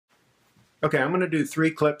Okay, I'm going to do 3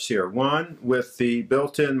 clips here. One with the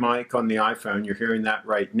built-in mic on the iPhone, you're hearing that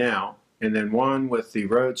right now, and then one with the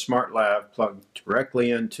Rode smartLav plugged directly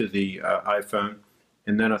into the iPhone,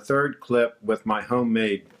 and then a third clip with my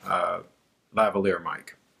homemade lavalier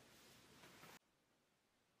mic.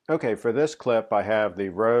 Okay, for this clip I have the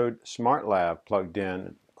Rode smartLav plugged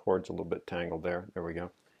in. Cord's a little bit tangled there. There we go.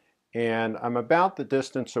 And I'm about the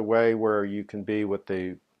distance away where you can be with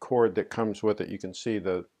the cord that comes with it. You can see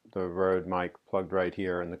the Rode mic plugged right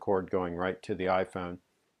here and the cord going right to the iPhone.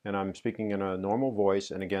 And I'm speaking in a normal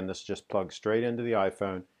voice, and again this just plugs straight into the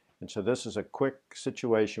iPhone. And so this is a quick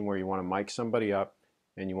situation where you want to mic somebody up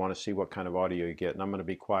and you want to see what kind of audio you get. And I'm going to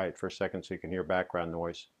be quiet for a second so you can hear background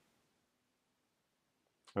noise.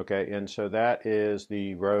 Okay, and so that is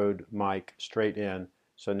the Rode mic straight in.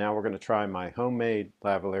 So now we're going to try my homemade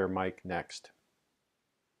lavalier mic next.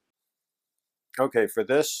 Okay, for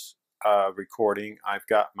this recording, I've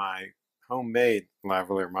got my homemade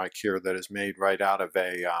lavalier mic here that is made right out of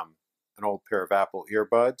an old pair of Apple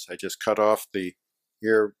earbuds. I just cut off the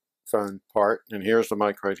earphone part, and here's the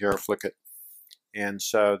mic right here. I'll flick it. And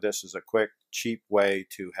so this is a quick, cheap way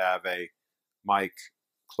to have a mic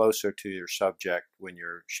closer to your subject when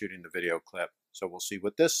you're shooting the video clip. So we'll see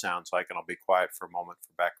what this sounds like, and I'll be quiet for a moment for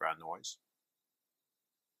background noise.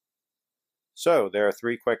 So there are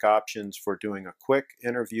 3 quick options for doing a quick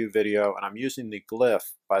interview video, and I'm using the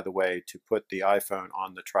Glyph, by the way, to put the iPhone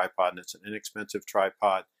on the tripod, and it's an inexpensive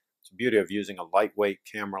tripod. It's the beauty of using a lightweight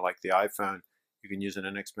camera like the iPhone. You can use an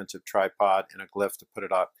inexpensive tripod and a Glyph to put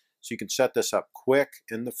it up. So you can set this up quick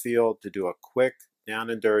in the field to do a quick down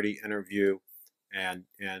and dirty interview and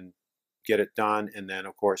get it done, and then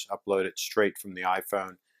of course upload it straight from the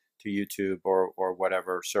iPhone to YouTube or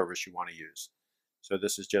whatever service you want to use. So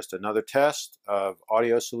this is just another test of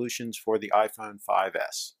audio solutions for the iPhone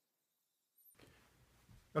 5S.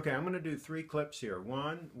 Okay, I'm going to do 3 clips here.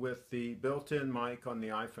 One with the built-in mic on the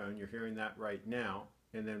iPhone, you're hearing that right now,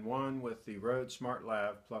 and then one with the Rode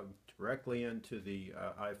smartLav plugged directly into the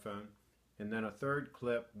iPhone, and then a third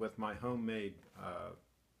clip with my homemade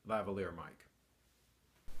lavalier mic.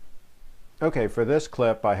 Okay, for this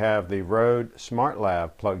clip I have the Rode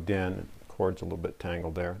smartLav plugged in. Cord's a little bit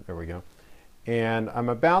tangled there. There we go. And I'm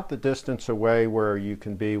about the distance away where you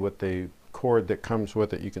can be with the cord that comes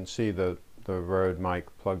with it. You can see the Rode mic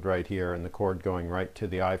plugged right here and the cord going right to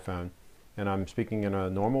the iPhone. And I'm speaking in a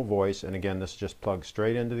normal voice, and again this just plugs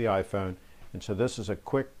straight into the iPhone. And so this is a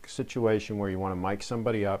quick situation where you want to mic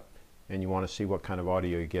somebody up and you want to see what kind of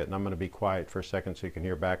audio you get. And I'm going to be quiet for a second so you can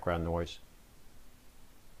hear background noise.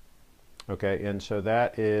 Okay, and so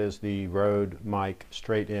that is the Rode mic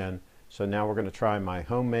straight in. So now we're going to try my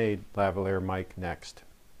homemade lavalier mic next.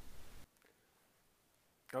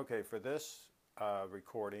 Okay, for this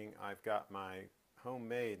recording, I've got my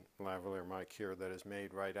homemade lavalier mic here that is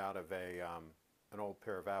made right out of an old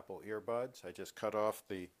pair of Apple earbuds. I just cut off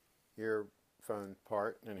the earphone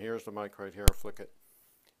part, and here's the mic right here. I'll flick it.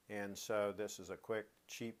 And so this is a quick,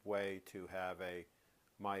 cheap way to have a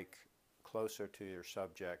mic closer to your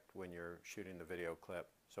subject when you're shooting the video clip.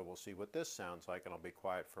 So we'll see what this sounds like, and I'll be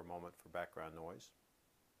quiet for a moment for background noise.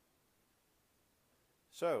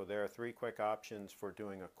 So there are 3 quick options for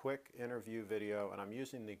doing a quick interview video, and I'm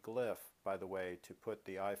using the Glyph, by the way, to put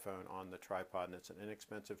the iPhone on the tripod, and it's an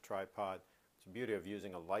inexpensive tripod. It's the beauty of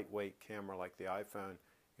using a lightweight camera like the iPhone.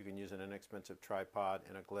 You can use an inexpensive tripod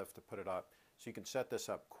and a Glyph to put it up. So you can set this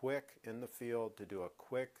up quick in the field to do a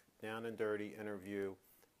quick down and dirty interview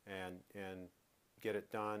and get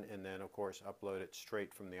it done, and then of course upload it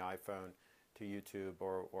straight from the iPhone to YouTube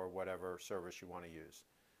or whatever service you want to use.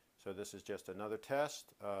 So this is just another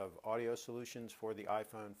test of audio solutions for the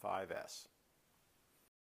iPhone 5S.